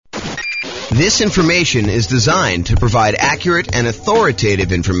This information is designed to provide accurate and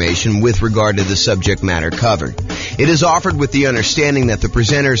authoritative information with regard to the subject matter covered. It is offered with the understanding that the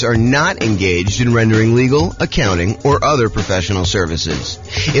presenters are not engaged in rendering legal, accounting, or other professional services.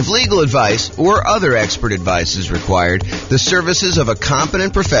 If legal advice or other expert advice is required, the services of a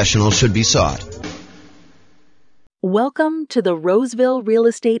competent professional should be sought. Welcome to the Roseville Real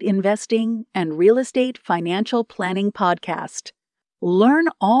Estate Investing and Real Estate Financial Planning Podcast. Learn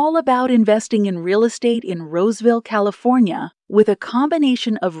all about investing in real estate in Roseville, California, with a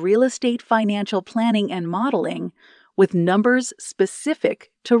combination of real estate financial planning and modeling with numbers specific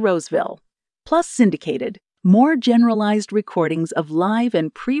to Roseville, plus syndicated, more generalized recordings of live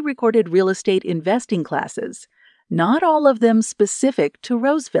and pre-recorded real estate investing classes, not all of them specific to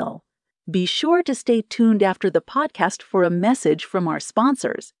Roseville. Be sure to stay tuned after the podcast for a message from our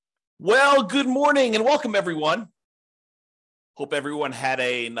sponsors. Well, good morning and welcome, everyone. Hope everyone had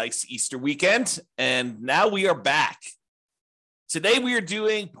a nice Easter weekend, and now we are back. Today we are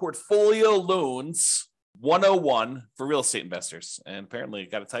doing Portfolio Loans 101 for real estate investors, and apparently I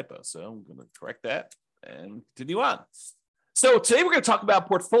got a typo, so I'm going to correct that and continue on. So today we're going to talk about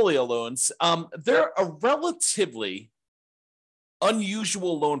portfolio loans. They're a relatively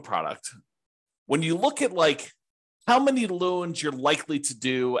unusual loan product. When you look at like how many loans you're likely to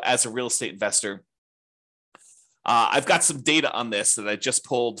do as a real estate investor, I've got some data on this that I just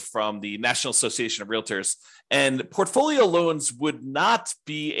pulled from the National Association of Realtors, and portfolio loans would not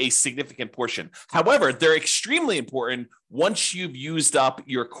be a significant portion. However, they're extremely important once you've used up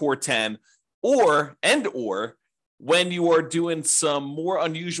your core 10 or when you are doing some more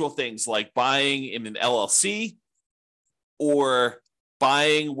unusual things like buying in an LLC or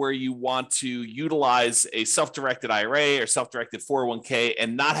buying where you want to utilize a self-directed IRA or self-directed 401k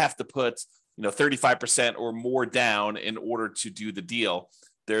and not have to put 35% or more down in order to do the deal.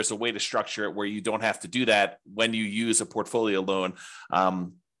 There's a way to structure it where you don't have to do that when you use a portfolio loan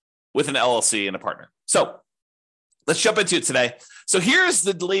with an LLC and a partner. So let's jump into it today. So here's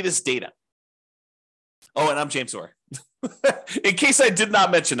the latest data. Oh, and I'm James Orr, in case I did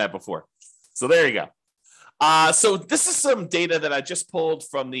not mention that before. So there you go. So this is some data that I just pulled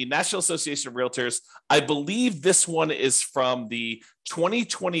from the National Association of Realtors. I believe this one is from the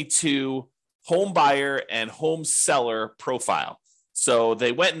 2022 home buyer and home seller profile. So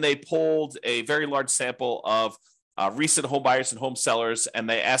they went and they pulled a very large sample of recent home buyers and home sellers, and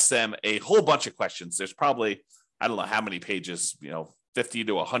they asked them a whole bunch of questions. There's probably, I don't know how many pages, 50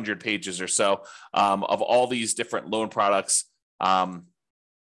 to 100 pages or so of all these different loan products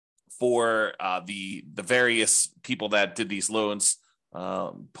for the various people that did these loans.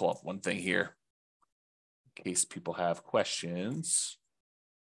 Pull up one thing here in case people have questions.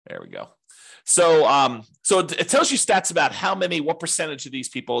 There we go. So it tells you stats about what percentage of these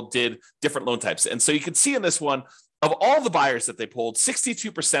people did different loan types. And so you can see in this one, of all the buyers that they pulled,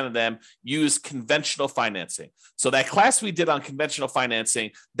 62% of them used conventional financing. So that class we did on conventional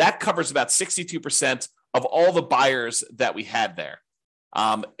financing, that covers about 62% of all the buyers that we had there.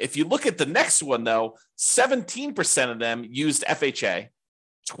 If you look at the next one, though, 17% of them used FHA,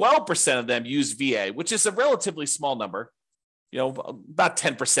 12% of them used VA, which is a relatively small number, about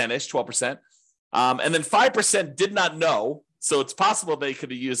 10%-ish, 12%. And then 5% did not know. So it's possible they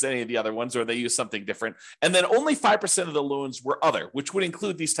could have used any of the other ones or they used something different. And then only 5% of the loans were other, which would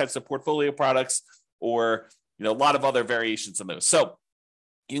include these types of portfolio products or, a lot of other variations on those. So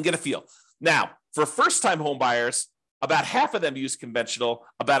you can get a feel. Now, for first-time home buyers, about half of them used conventional,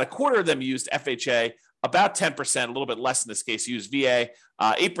 about a quarter of them used FHA, about 10%, a little bit less in this case, used VA,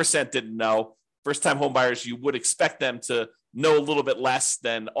 8% didn't know. First-time home buyers, you would expect them to know a little bit less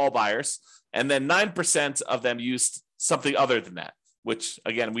than all buyers. And then 9% of them used something other than that, which,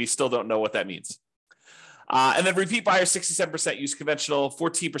 again, we still don't know what that means. And then repeat buyers, 67% used conventional,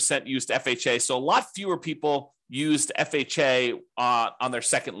 14% used FHA. So a lot fewer people used FHA on their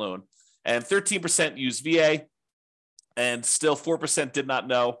second loan. And 13% used VA, and still 4% did not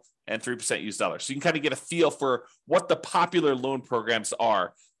know, and 3% used dollars. So you can kind of get a feel for what the popular loan programs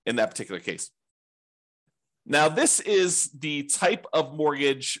are in that particular case. Now, this is the type of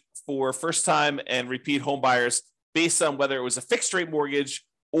mortgage for first-time and repeat home buyers based on whether it was a fixed-rate mortgage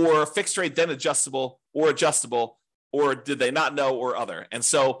or fixed rate then adjustable, or did they not know, or other. And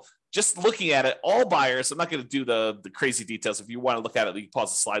so just looking at it, all buyers, I'm not going to do the crazy details. If you want to look at it, you can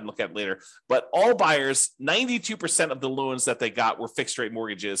pause the slide and look at it later. But all buyers, 92% of the loans that they got were fixed rate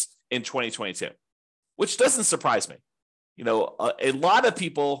mortgages in 2022, which doesn't surprise me. A lot of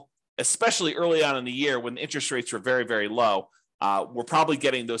people, especially early on in the year when interest rates were very, very low, were probably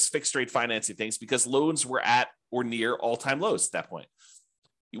getting those fixed rate financing things because loans were at or near all-time lows at that point.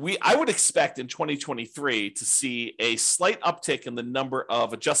 I would expect in 2023 to see a slight uptick in the number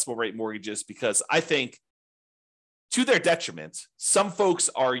of adjustable rate mortgages, because I think, to their detriment, some folks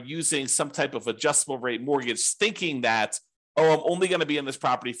are using some type of adjustable rate mortgage thinking that, oh, I'm only going to be in this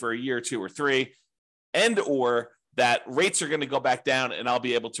property for a year or 2 or 3, and or that rates are going to go back down and I'll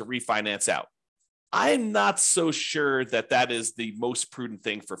be able to refinance out. I'm not so sure that that is the most prudent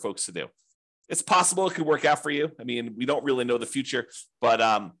thing for folks to do. It's possible it could work out for you. I mean, we don't really know the future, but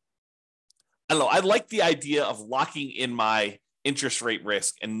I don't know. I like the idea of locking in my interest rate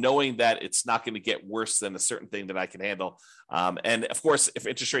risk and knowing that it's not going to get worse than a certain thing that I can handle. And of course, if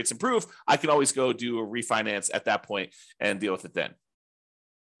interest rates improve, I can always go do a refinance at that point and deal with it then.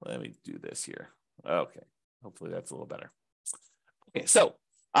 Let me do this here. Okay. Hopefully that's a little better. Okay. So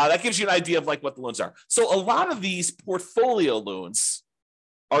that gives you an idea of like what the loans are. So a lot of these portfolio loans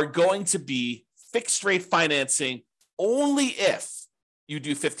are going to be fixed rate financing only if you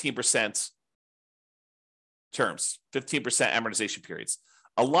do 15% terms, 15% amortization periods.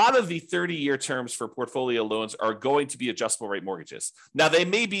 A lot of the 30-year terms for portfolio loans are going to be adjustable rate mortgages. Now, they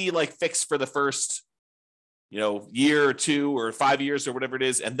may be like fixed for the first, year or 2 or 5 years or whatever it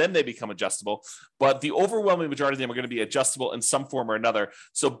is, and then they become adjustable. But the overwhelming majority of them are going to be adjustable in some form or another.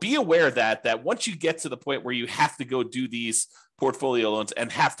 So be aware that once you get to the point where you have to go do these portfolio loans,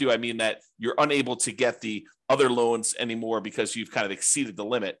 and have to, I mean that you're unable to get the other loans anymore because you've kind of exceeded the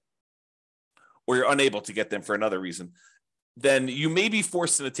limit, or you're unable to get them for another reason, then you may be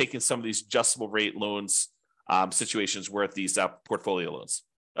forced into taking some of these adjustable rate loans situations worth these portfolio loans.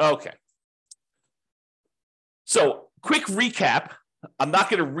 Okay. So quick recap. I'm not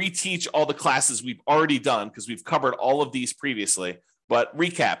going to reteach all the classes we've already done because we've covered all of these previously, but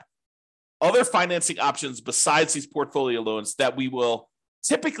recap. Other financing options besides these portfolio loans that we will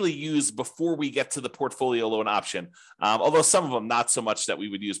typically use before we get to the portfolio loan option, although some of them not so much that we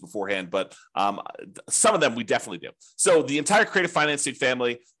would use beforehand, but some of them we definitely do. So the entire creative financing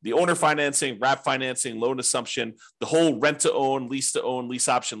family, the owner financing, wrap financing, loan assumption, the whole rent-to-own, lease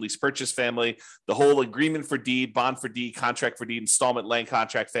option, lease purchase family, the whole agreement for deed, bond for deed, contract for deed, installment land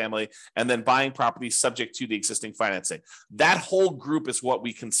contract family, and then buying properties subject to the existing financing. That whole group is what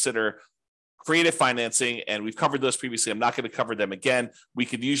we consider creative financing, and we've covered those previously. I'm not going to cover them again. We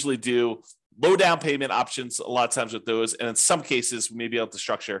could usually do low down payment options a lot of times with those, and in some cases, we may be able to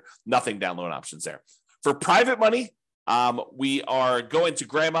structure nothing down loan options there. For private money, we are going to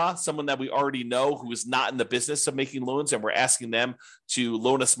grandma, someone that we already know who is not in the business of making loans, and we're asking them to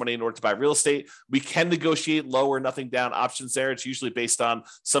loan us money in order to buy real estate. We can negotiate low or nothing down options there. It's usually based on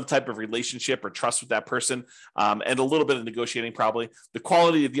some type of relationship or trust with that person, and a little bit of negotiating probably. The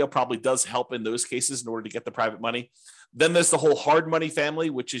quality of the deal probably does help in those cases in order to get the private money. Then there's the whole hard money family,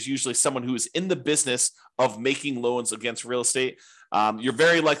 which is usually someone who is in the business of making loans against real estate. You're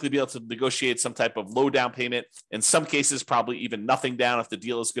very likely to be able to negotiate some type of low down payment. In some cases, probably even nothing down if the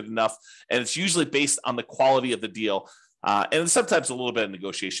deal is good enough. And it's usually based on the quality of the deal. And sometimes a little bit of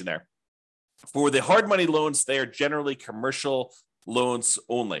negotiation there. For the hard money loans, they are generally commercial loans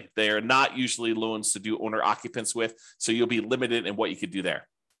only. They are not usually loans to do owner occupants with. So you'll be limited in what you could do there.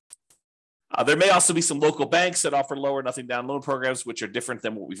 There may also be some local banks that offer lower nothing down loan programs, which are different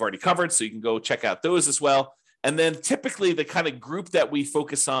than what we've already covered. So you can go check out those as well. And then typically the kind of group that we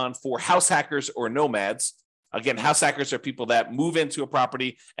focus on for house hackers or nomads. Again, house hackers are people that move into a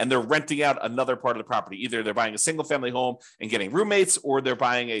property and they're renting out another part of the property. Either they're buying a single family home and getting roommates, or they're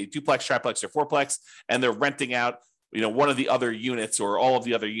buying a duplex, triplex, or fourplex, and they're renting out, one of the other units or all of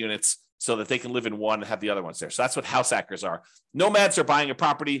the other units so that they can live in one and have the other ones there. So that's what house hackers are. Nomads are buying a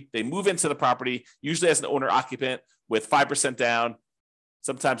property. They move into the property, usually as an owner occupant with 5% down,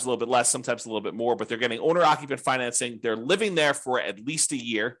 sometimes a little bit less, sometimes a little bit more, but they're getting owner occupant financing. They're living there for at least a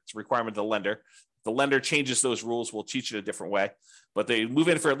year. It's a requirement of the lender. If the lender changes those rules, we'll teach it a different way, but they move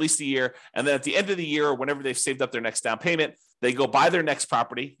in for at least a year. And then at the end of the year, or whenever they've saved up their next down payment, they go buy their next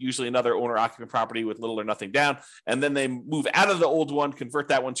property, usually another owner occupant property with little or nothing down. And then they move out of the old one, convert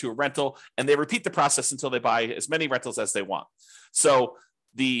that one to a rental, and they repeat the process until they buy as many rentals as they want. So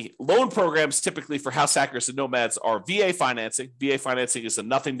the loan programs typically for house hackers and nomads are VA financing. VA financing is a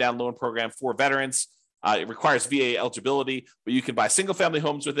nothing down loan program for veterans. It requires VA eligibility, but you can buy single family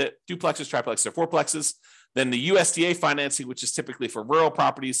homes with it, duplexes, triplexes, or fourplexes. Then the USDA financing, which is typically for rural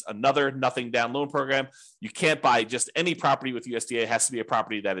properties, another nothing down loan program. You can't buy just any property with USDA. It has to be a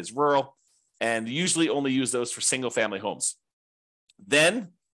property that is rural, and usually only use those for single family homes. Then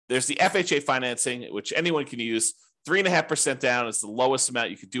there's the FHA financing, which anyone can use. 3.5% down is the lowest amount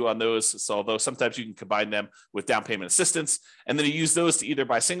you could do on those. So although sometimes you can combine them with down payment assistance, and then you use those to either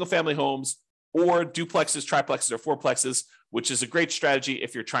buy single family homes or duplexes, triplexes, or fourplexes, which is a great strategy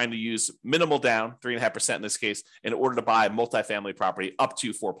if you're trying to use minimal down, 3.5% in this case, in order to buy multifamily property up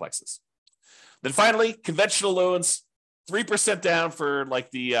to fourplexes. Then finally, conventional loans, 3% down for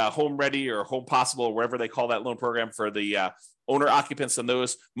like the Home Ready or Home Possible, or wherever they call that loan program for the owner occupants on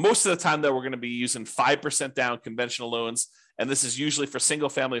those. Most of the time, though, we're going to be using 5% down conventional loans. And this is usually for single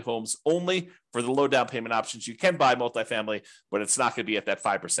family homes only. For the low down payment options, you can buy multifamily, but it's not going to be at that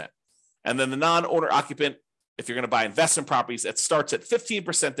 5%. And then the non-owner occupant, if you're going to buy investment properties, it starts at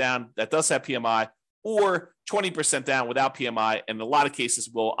 15% down. That does have PMI, or 20% down without PMI. And in a lot of cases,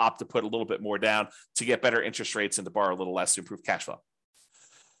 we'll opt to put a little bit more down to get better interest rates and to borrow a little less to improve cash flow.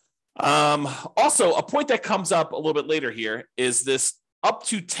 Also, a point that comes up a little bit later here is this up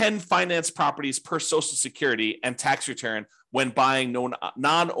to 10 finance properties per Social Security and tax return when buying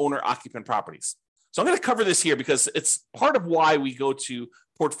non-owner occupant properties. So I'm going to cover this here because it's part of why we go to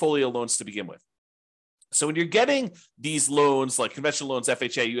portfolio loans to begin with. So when you're getting these loans, like conventional loans,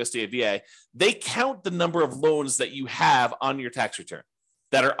 FHA, USDA, VA, they count the number of loans that you have on your tax return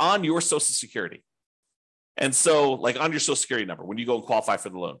that are on your Social Security. And so like on your Social Security number, when you go and qualify for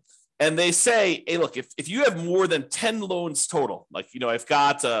the loan. And they say, hey, look, if you have more than 10 loans total, like, I've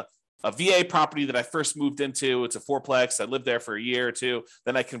got a VA property that I first moved into. It's a fourplex. I lived there for a year or two.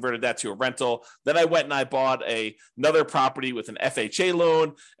 Then I converted that to a rental. Then I went and I bought another property with an FHA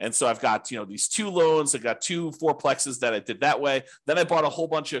loan. And so I've got, these two loans. I've got two fourplexes that I did that way. Then I bought a whole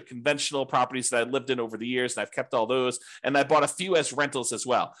bunch of conventional properties that I lived in over the years, and I've kept all those. And I bought a few as rentals as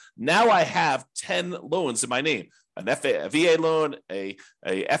well. Now I have 10 loans in my name. A VA loan, a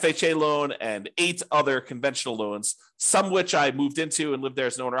FHA loan, and 8 other conventional loans, some which I moved into and lived there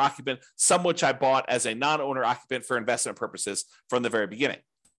as an owner occupant, some which I bought as a non-owner occupant for investment purposes from the very beginning.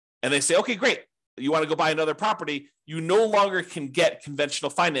 And they say, okay, great. You want to go buy another property. You no longer can get conventional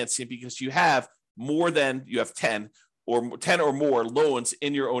financing because you have 10 or more loans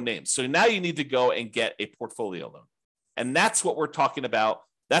in your own name. So now you need to go and get a portfolio loan. And that's what we're talking about.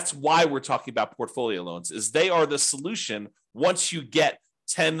 That's why we're talking about portfolio loans, is they are the solution once you get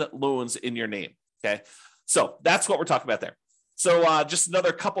 10 loans in your name, okay? So that's what we're talking about there. So just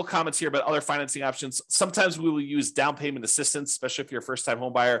another couple comments here about other financing options. Sometimes we will use down payment assistance, especially if you're a first-time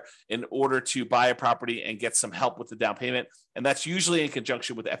home buyer, in order to buy a property and get some help with the down payment. And that's usually in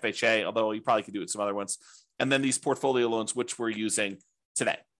conjunction with FHA, although you probably could do it with some other ones. And then these portfolio loans, which we're using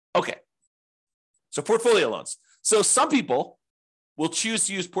today. Okay, so portfolio loans. So some people will choose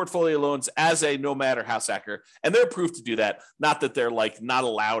to use portfolio loans as a nomad or house hacker, and they're approved to do that. Not that they're like not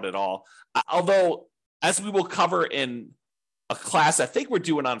allowed at all. Although, as we will cover in a class I think we're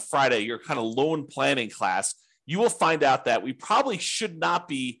doing on Friday, your kind of loan planning class, you will find out that we probably should not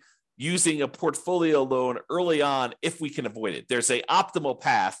be using a portfolio loan early on if we can avoid it. There's a optimal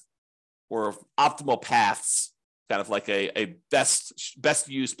path or optimal paths, kind of like a best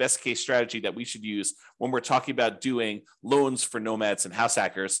use, best case strategy that we should use when we're talking about doing loans for nomads and house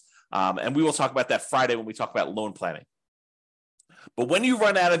hackers. And we will talk about that Friday when we talk about loan planning. But when you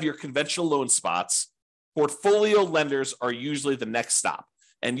run out of your conventional loan spots, portfolio lenders are usually the next stop.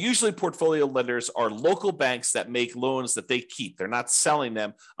 And usually portfolio lenders are local banks that make loans that they keep. They're not selling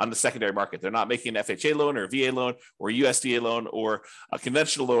them on the secondary market. They're not making an FHA loan or a VA loan or a USDA loan or a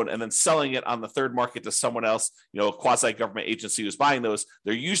conventional loan and then selling it on the third market to someone else, a quasi-government agency who's buying those.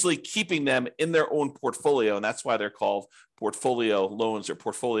 They're usually keeping them in their own portfolio, and that's why they're called portfolio loans or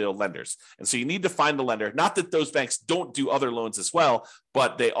portfolio lenders. And so you need to find the lender. Not that those banks don't do other loans as well,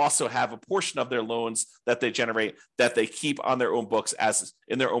 but they also have a portion of their loans that they generate that they keep on their own books as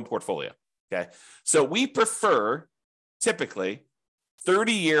in their own portfolio. Okay. So we prefer typically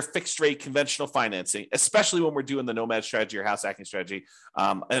 30-year fixed rate conventional financing, especially when we're doing the nomad strategy or house hacking strategy,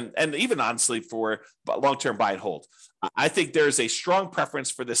 and even honestly for long-term buy and hold. I think there's a strong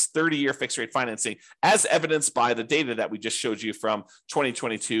preference for this 30-year fixed rate financing, as evidenced by the data that we just showed you from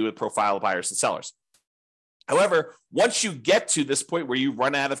 2022 with profile of buyers and sellers. However, once you get to this point where you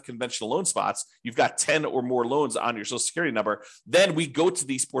run out of conventional loan spots, you've got 10 or more loans on your Social Security number, then we go to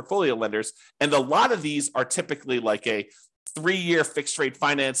these portfolio lenders. And a lot of these are typically like a 3-year fixed rate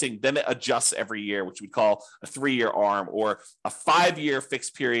financing, then it adjusts every year, which we call a 3-year ARM, or a 5-year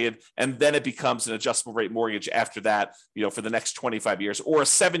fixed period, and then it becomes an adjustable rate mortgage after that, for the next 25 years, or a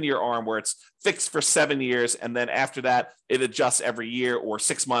 7-year ARM where it's fixed for 7 years, and then after that, it adjusts every year or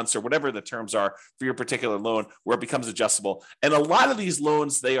 6 months or whatever the terms are for your particular loan, where it becomes adjustable. And a lot of these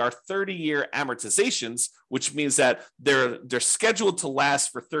loans, they are 30-year amortizations, which means that they're scheduled to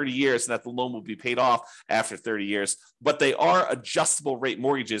last for 30 years and that the loan will be paid off after 30 years, but they they are adjustable rate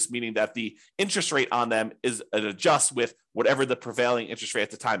mortgages, meaning that the interest rate on them is an adjust with whatever the prevailing interest rate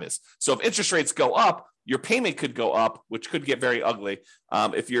at the time is. So if interest rates go up, your payment could go up, which could get very ugly.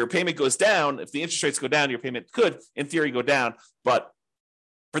 If your payment goes down, if the interest rates go down, your payment could, in theory, go down. But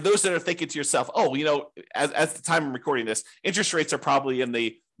for those that are thinking to yourself, oh, as the time I'm recording this, interest rates are probably in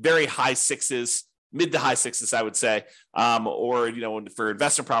the very high sixes, mid to high sixes, I would say, or for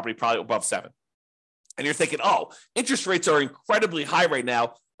investment property, probably above 7. And you're thinking, oh, interest rates are incredibly high right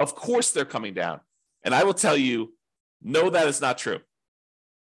now. Of course they're coming down. And I will tell you, no, that is not true.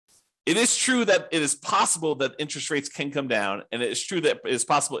 It is true that it is possible that interest rates can come down, and it is true that it is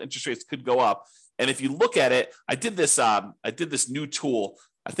possible interest rates could go up. And if you look at it, I did this new tool.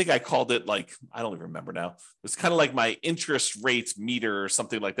 I think I called it I don't even remember now. It's kind of like my interest rates meter or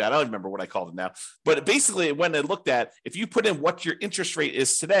something like that. I don't remember what I called it now. But basically, when I looked at, if you put in what your interest rate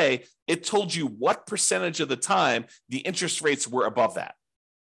is today, it told you what percentage of the time the interest rates were above that.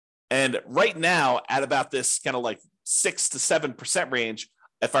 And right now, at about this kind of 6 to 7% range,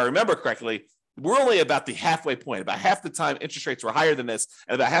 if I remember correctly, we're only about the halfway point. About half the time interest rates were higher than this,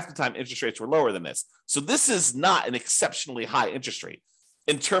 and about half the time interest rates were lower than this. So this is not an exceptionally high interest rate.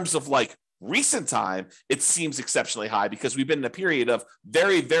 In terms of recent time, it seems exceptionally high because we've been in a period of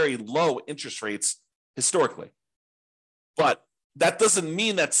very, very low interest rates historically. But that doesn't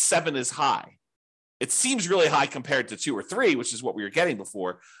mean that 7 is high. It seems really high compared to 2 or 3, which is what we were getting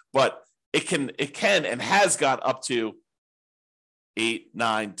before, but it can and has got up to 8,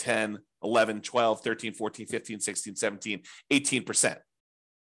 9, 10, 11, 12, 13, 14, 15, 16, 17, 18%.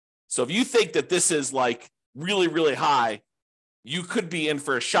 So if you think that this is really, really high, you could be in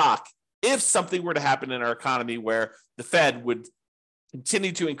for a shock if something were to happen in our economy where the Fed would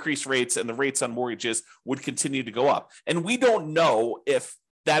continue to increase rates and the rates on mortgages would continue to go up. And we don't know if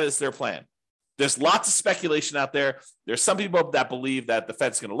that is their plan. There's lots of speculation out there. There's some people that believe that the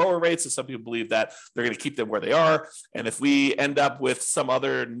Fed's going to lower rates, and some people believe that they're going to keep them where they are. And if we end up with some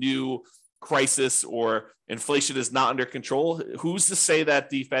other new crisis or inflation is not under control, who's to say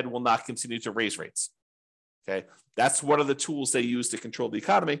that the Fed will not continue to raise rates? Okay, that's one of the tools they use to control the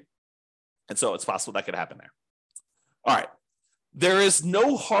economy. And so it's possible that could happen there. All right. There is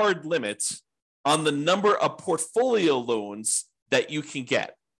no hard limit on the number of portfolio loans that you can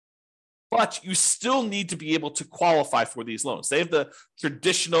get, but you still need to be able to qualify for these loans. They have the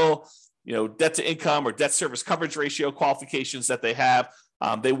traditional, debt to income or debt service coverage ratio qualifications that they have.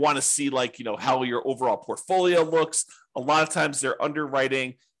 They want to see how your overall portfolio looks. A lot of times their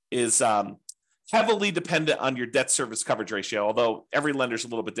underwriting is heavily dependent on your debt service coverage ratio, although every lender is a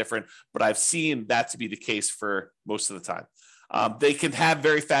little bit different, but I've seen that to be the case for most of the time. They can have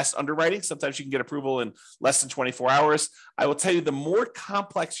very fast underwriting. Sometimes you can get approval in less than 24 hours. I will tell you, the more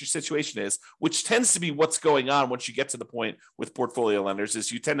complex your situation is, which tends to be what's going on once you get to the point with portfolio lenders,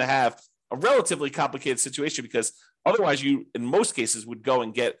 is you tend to have a relatively complicated situation because otherwise you, in most cases, would go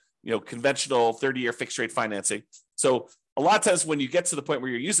and get conventional 30-year fixed rate financing. So a lot of times when you get to the point where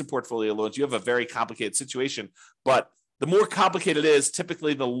you're using portfolio loans, you have a very complicated situation. But the more complicated it is,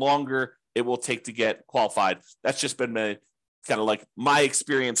 typically the longer it will take to get qualified. That's just been my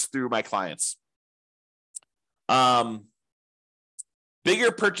experience through my clients.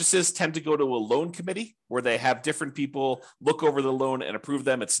 Bigger purchases tend to go to a loan committee where they have different people look over the loan and approve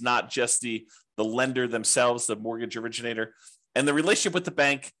them. It's not just the lender themselves, the mortgage originator. And the relationship with the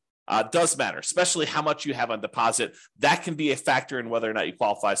bank does matter, especially how much you have on deposit. That can be a factor in whether or not you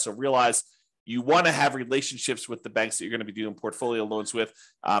qualify. So realize you want to have relationships with the banks that you're going to be doing portfolio loans with,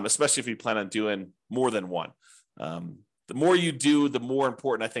 especially if you plan on doing more than one. The more you do, the more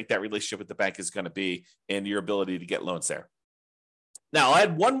important I think that relationship with the bank is going to be in your ability to get loans there. Now, I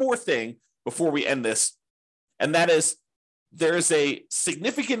had one more thing before we end this, and that is there is a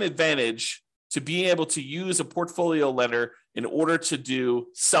significant advantage to being able to use a portfolio lender in order to do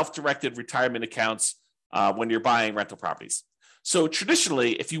self-directed retirement accounts when you're buying rental properties. So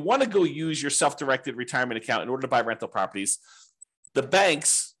traditionally, if you want to go use your self-directed retirement account in order to buy rental properties, the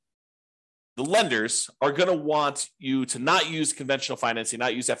banks, the lenders are going to want you to not use conventional financing,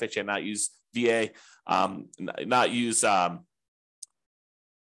 not use FHA, not use VA, not use, I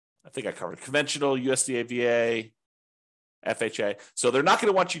think I covered conventional, USDA, VA, FHA. So they're not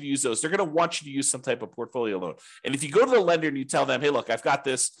going to want you to use those. They're going to want you to use some type of portfolio loan. And if you go to the lender and you tell them, hey, look, I've got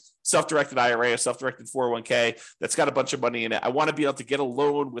this self-directed IRA or self-directed 401k that's got a bunch of money in it. I want to be able to get a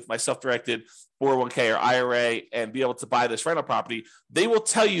loan with my self-directed 401k or IRA and be able to buy this rental property. They will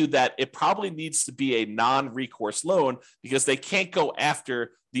tell you that it probably needs to be a non-recourse loan because they can't go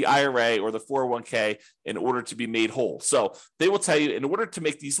after the IRA or the 401k in order to be made whole. So they will tell you in order to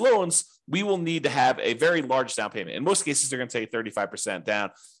make these loans, we will need to have a very large down payment. In most cases, they're going to take 35%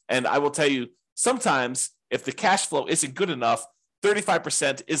 down. And I will tell you, sometimes if the cash flow isn't good enough,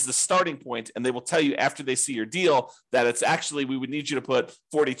 35% is the starting point, and they will tell you after they see your deal that it's actually, we would need you to put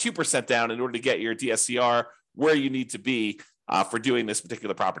 42% down in order to get your DSCR where you need to be for doing this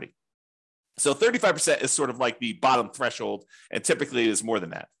particular property. So 35% is sort of like the bottom threshold, and typically it is more than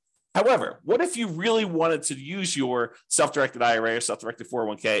that. However, what if you really wanted to use your self-directed IRA or self-directed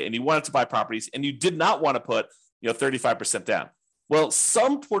 401k and you wanted to buy properties and you did not want to put 35% down? Well,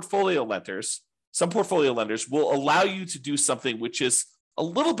 some portfolio lenders will allow you to do something which is a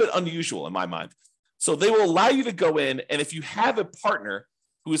little bit unusual in my mind. So they will allow you to go in, and if you have a partner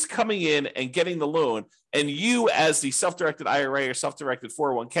who is coming in and getting the loan, and you as the self-directed IRA or self-directed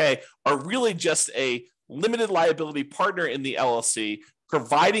 401k are really just a limited liability partner in the LLC,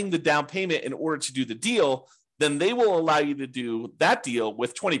 providing the down payment in order to do the deal, then they will allow you to do that deal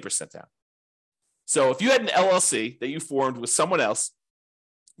with 20% down. So if you had an LLC that you formed with someone else,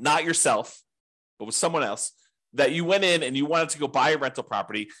 not yourself, but with someone else, that you went in and you wanted to go buy a rental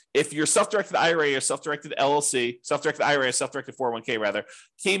property, if your self-directed IRA or self-directed LLC, self-directed IRA or self-directed 401k rather,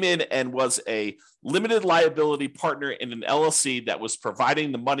 came in and was a limited liability partner in an LLC that was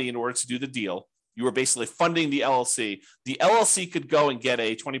providing the money in order to do the deal, you were basically funding the LLC. The LLC could go and get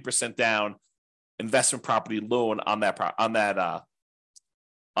a 20% down investment property loan on the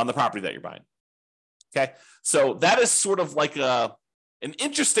property that you're buying. Okay, so that is sort of like an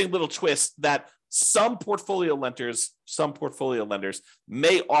interesting little twist that some portfolio lenders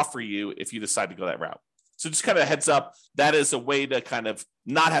may offer you if you decide to go that route. So just kind of a heads up, that is a way to kind of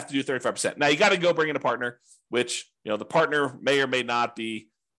not have to do 35%. Now you got to go bring in a partner, which, the partner may or may not be,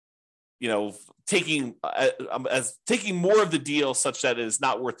 taking more of the deal such that it is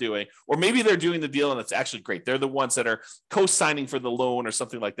not worth doing, or maybe they're doing the deal and it's actually great. They're the ones that are co-signing for the loan or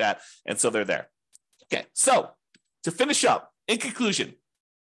something like that. And so they're there. Okay. So to finish up, in conclusion,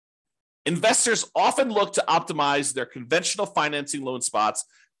 investors often look to optimize their conventional financing loan spots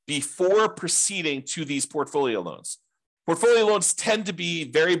before proceeding to these portfolio loans. Portfolio loans tend to be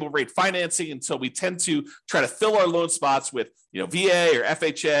variable rate financing, and so we tend to try to fill our loan spots with VA or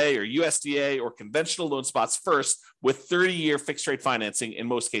FHA or USDA or conventional loan spots first with 30-year fixed rate financing in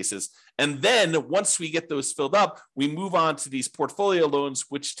most cases. And then once we get those filled up, we move on to these portfolio loans,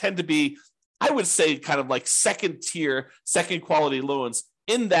 which tend to be, I would say, kind of like second tier, second quality loans,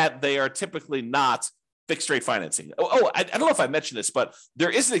 in that they are typically not fixed rate financing. I don't know if I mentioned this, but there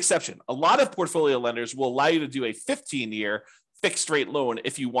is an exception. A lot of portfolio lenders will allow you to do a 15-year fixed rate loan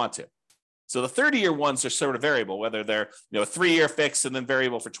if you want to. So the 30-year ones are sort of variable, whether they're a 3-year fixed and then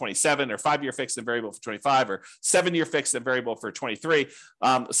variable for 27, or 5-year fixed and variable for 25, or 7-year fixed and variable for 23.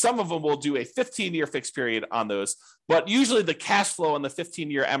 Some of them will do a 15-year fixed period on those, but usually the cash flow on the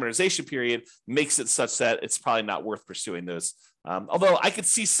 15-year amortization period makes it such that it's probably not worth pursuing those. Although I could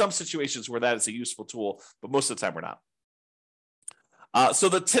see some situations where that is a useful tool, but most of the time we're not. So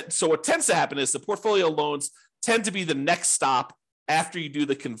what tends to happen is the portfolio loans tend to be the next stop after you do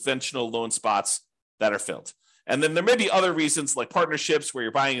the conventional loan spots that are filled. And then there may be other reasons like partnerships where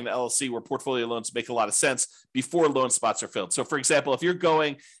you're buying an LLC where portfolio loans make a lot of sense before loan spots are filled. So for example, if you're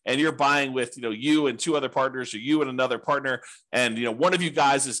going and you're buying with, you and 2 other partners, or you and another partner, and, one of you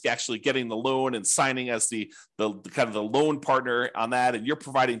guys is actually getting the loan and signing as the kind of the loan partner on that, and you're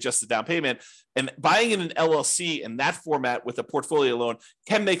providing just the down payment, and buying in an LLC in that format with a portfolio loan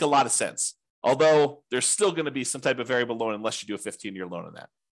can make a lot of sense. Although there's still going to be some type of variable loan unless you do a 15-year loan on that.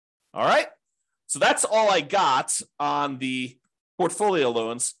 All right. So that's all I got on the portfolio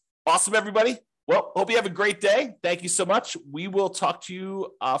loans. Awesome, everybody. Well, hope you have a great day. Thank you so much. We will talk to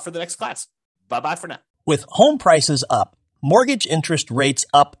you for the next class. Bye-bye for now. With home prices up, mortgage interest rates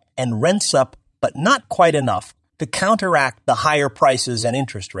up, and rents up, but not quite enough to counteract the higher prices and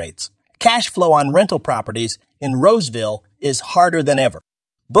interest rates, cash flow on rental properties in Roseville is harder than ever.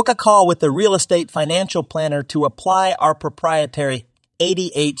 Book a call with the Real Estate Financial Planner to apply our proprietary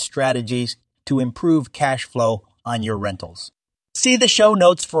 88 strategies to improve cash flow on your rentals. See the show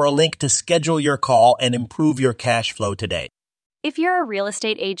notes for a link to schedule your call and improve your cash flow today. If you're a real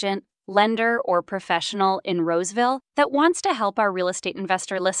estate agent, lender, or professional in Roseville that wants to help our real estate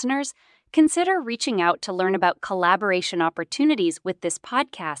investor listeners, consider reaching out to learn about collaboration opportunities with this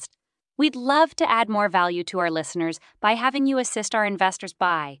podcast. We'd love to add more value to our listeners by having you assist our investors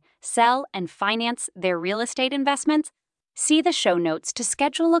buy, sell, and finance their real estate investments. See the show notes to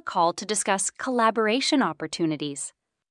schedule a call to discuss collaboration opportunities.